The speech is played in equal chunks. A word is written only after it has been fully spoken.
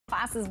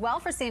class as well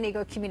for San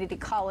Diego Community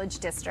College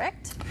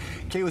District.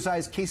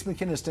 KUSI's Casey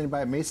McKinnon is standing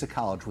by at Mesa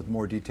College with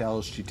more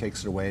details. She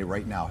takes it away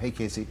right now. Hey,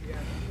 Casey.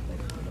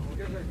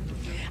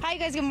 Hi,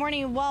 guys. Good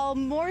morning. Well,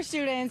 more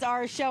students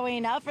are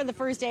showing up for the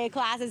first day of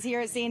classes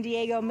here at San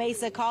Diego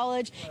Mesa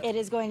College. It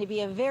is going to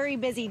be a very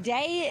busy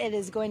day. It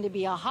is going to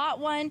be a hot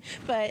one,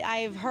 but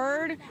I've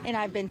heard and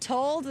I've been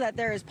told that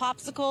there is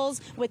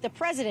popsicles with the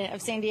president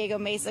of San Diego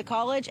Mesa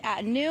College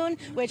at noon,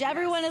 which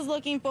everyone is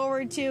looking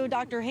forward to.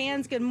 Dr.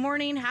 Hands, good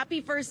morning. Happy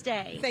first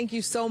day. Thank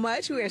you so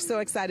much. We are so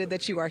excited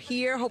that you are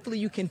here. Hopefully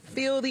you can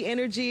feel the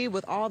energy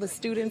with all the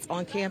students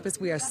on campus.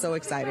 We are so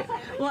excited.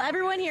 Well,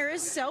 everyone here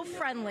is so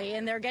friendly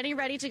and they're getting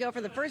ready to go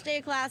for the first day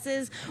of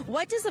classes.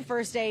 What does the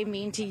first day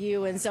mean to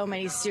you and so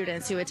many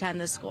students who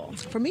attend the school?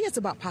 For me, it's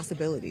about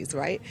possibilities,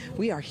 right?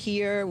 We are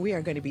here. We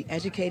are going to be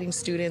educating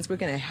students. We're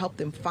going to help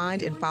them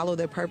find and follow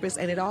their purpose.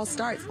 And it all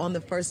starts on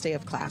the first day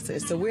of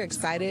classes. So we're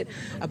excited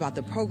about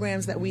the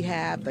programs that we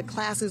have, the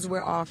classes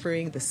we're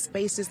offering, the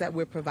spaces that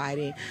we're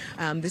providing.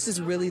 This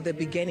is really the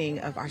beginning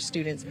of our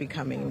students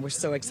becoming, and we're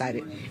so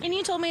excited. And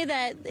you told me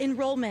that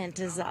enrollment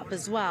is up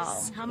as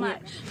well. How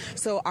much?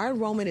 So our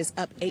enrollment is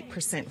up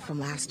 8% from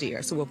last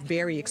year. So we're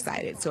very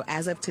excited. So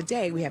as of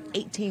today, we have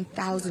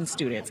 18,000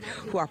 students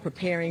who are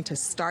preparing to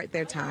start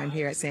their time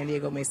here at San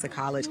Diego Mesa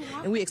College,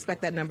 and we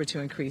expect that number to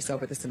increase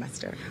over the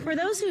semester. For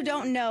those who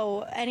don't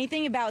know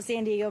anything about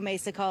San Diego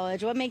Mesa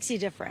College, what makes you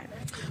different?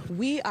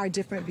 We are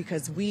different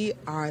because we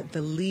are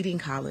the leading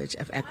college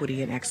of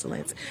equity and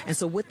excellence. And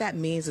so what that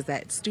means is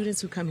that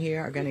students who come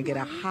here are going to get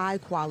a high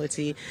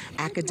quality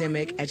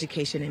academic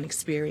education and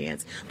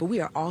experience, but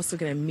we are also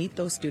going to meet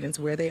those students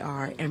where they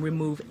are and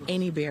remove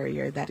any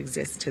barrier that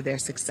exists to their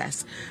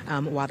success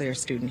while they're a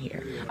student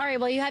here. All right,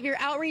 well, you have your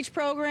outreach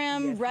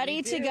program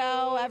ready to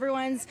go.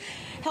 Everyone's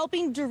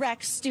helping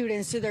direct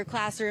students to their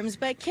classrooms.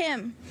 But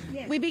Kim,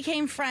 we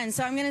became friends,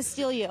 so I'm going to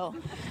steal you.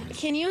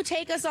 Can you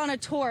take us on a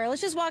tour?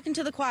 Let's just walk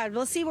into the quad.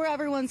 Let's see where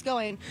everyone's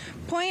going.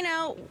 Point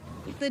out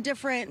the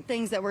different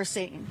things that we're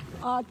seeing.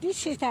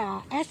 This is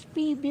the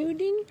SB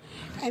building,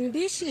 and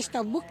this is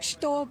the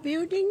bookstore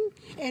building,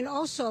 and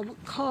also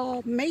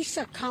called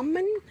Mesa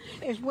Common.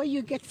 Is where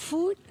you get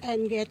food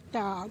and get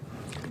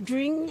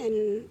drink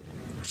and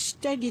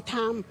study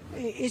time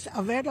is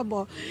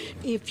available.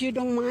 If you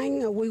don't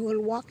mind, we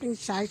will walk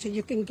inside so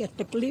you can get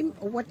the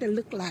glimpse of what they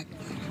look like.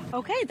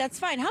 Okay, that's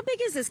fine. How big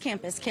is this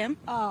campus, Kim?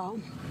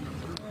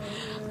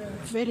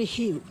 Very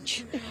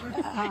huge.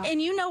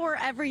 And you know where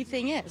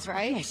everything is,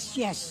 right?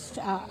 Yes.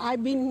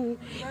 I've been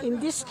in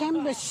this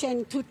campus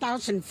since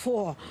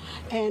 2004,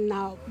 and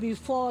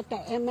before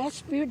the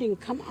MS building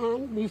come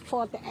on,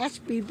 before the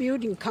SB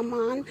building come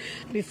on,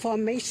 before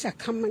Mesa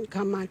come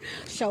on.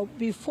 So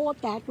before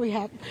that, we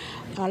have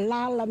a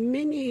lot of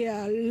many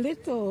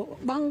little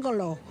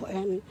bungalow,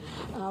 and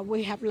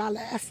we have a lot of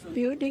F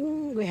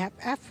building. We have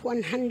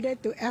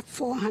F100 to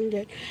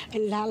F400,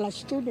 and a lot of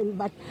students.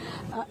 But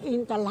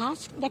in the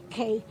last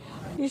decade,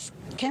 this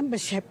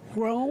campus have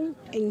grown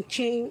and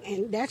changed,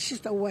 and that's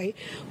just the way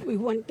we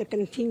want to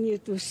continue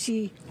to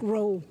see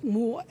grow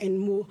more and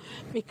more,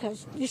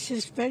 because this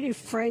is very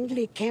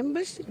friendly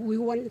campus. We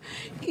want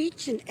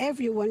each and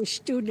every one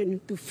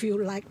student to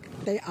feel like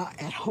they are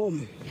at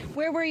home.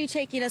 Where were you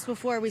taking us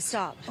before we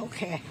stopped?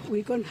 Okay,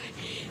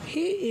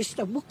 here is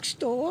the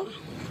bookstore.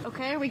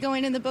 Okay, are we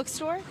going in the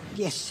bookstore?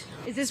 Yes.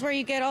 Is this where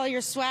you get all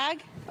your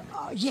swag?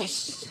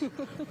 Yes.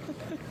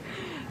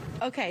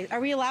 Okay, are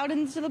we allowed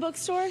into the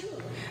bookstore?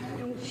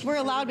 We're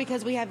allowed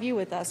because we have you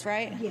with us,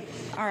 right? Yes.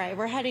 All right,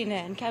 we're heading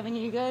in. Kevin,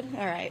 you good?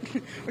 All right.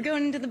 We're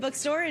going into the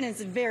bookstore, and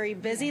it's very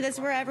busy. That's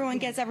where everyone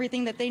gets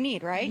everything that they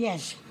need, right?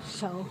 Yes.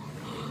 So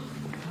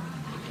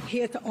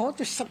here's all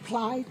the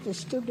supplies the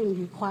student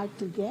required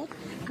to get.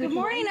 Good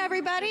morning,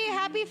 everybody.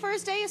 Happy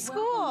first day of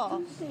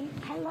school.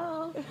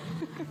 Hello.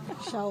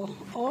 So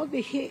over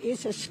here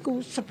is a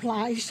school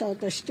supply, so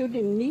the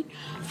student need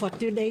for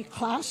today's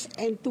class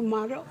and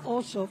tomorrow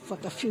also for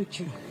the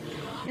future.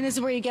 And this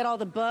is where you get all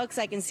the books.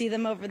 I can see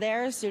them over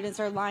there. Students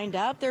are lined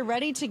up. They're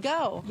ready to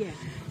go. Yes.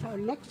 So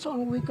next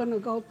one we're going to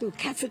go to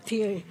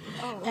cafeteria.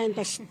 And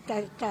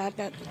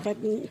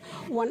the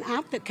one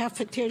after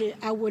cafeteria,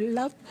 I would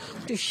love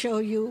to show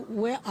you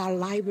where our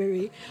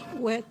library,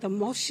 where the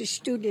most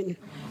students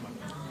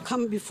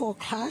come before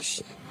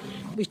class,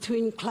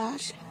 between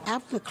class,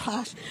 after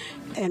class,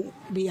 and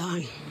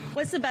beyond.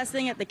 What's the best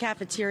thing at the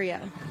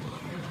cafeteria?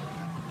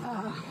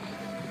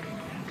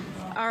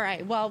 All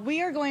right, well,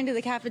 we are going to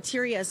the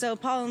cafeteria, so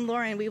Paul and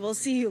Lauren, we will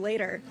see you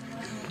later.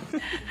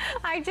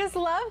 I just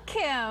love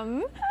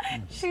Kim.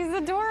 She's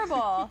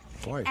adorable.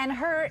 Boy. And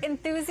her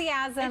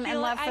enthusiasm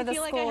and love for the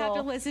school. I feel like I have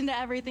to listen to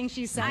everything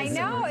she says. I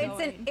know,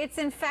 it's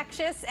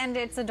infectious and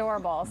it's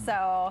adorable.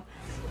 So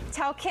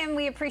tell Kim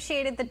we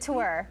appreciated the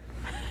tour.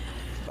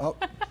 Oh.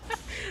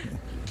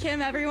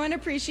 Kim, everyone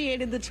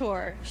appreciated the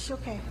tour. It's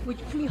okay. Would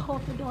you please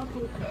hold the door?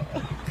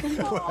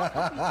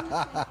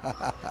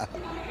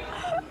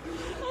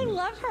 I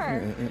love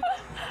her.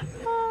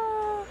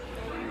 Oh.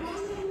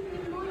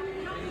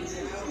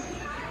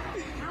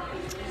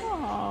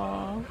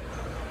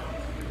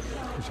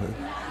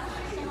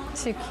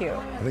 Too cute.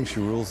 I think she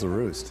rules the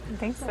roost. I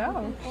think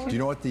so. Do you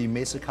know what the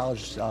Mesa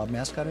College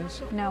mascot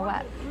is? No,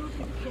 what?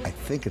 I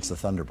think it's the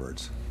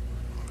Thunderbirds.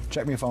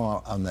 Check me if I'm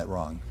on that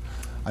wrong.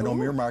 I know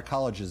Miramar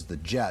College is the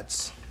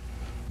Jets.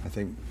 I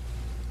think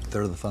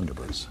they're the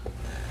Thunderbirds.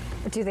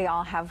 Do they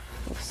all have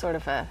sort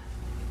of a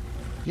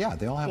Yeah,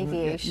 they all have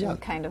aviation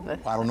kind of a...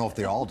 I don't know if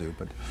they all do,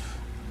 but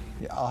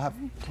yeah, I'll have.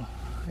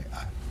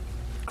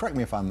 Correct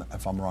me if I'm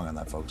wrong on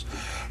that, folks.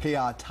 Hey,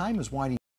 time is winding.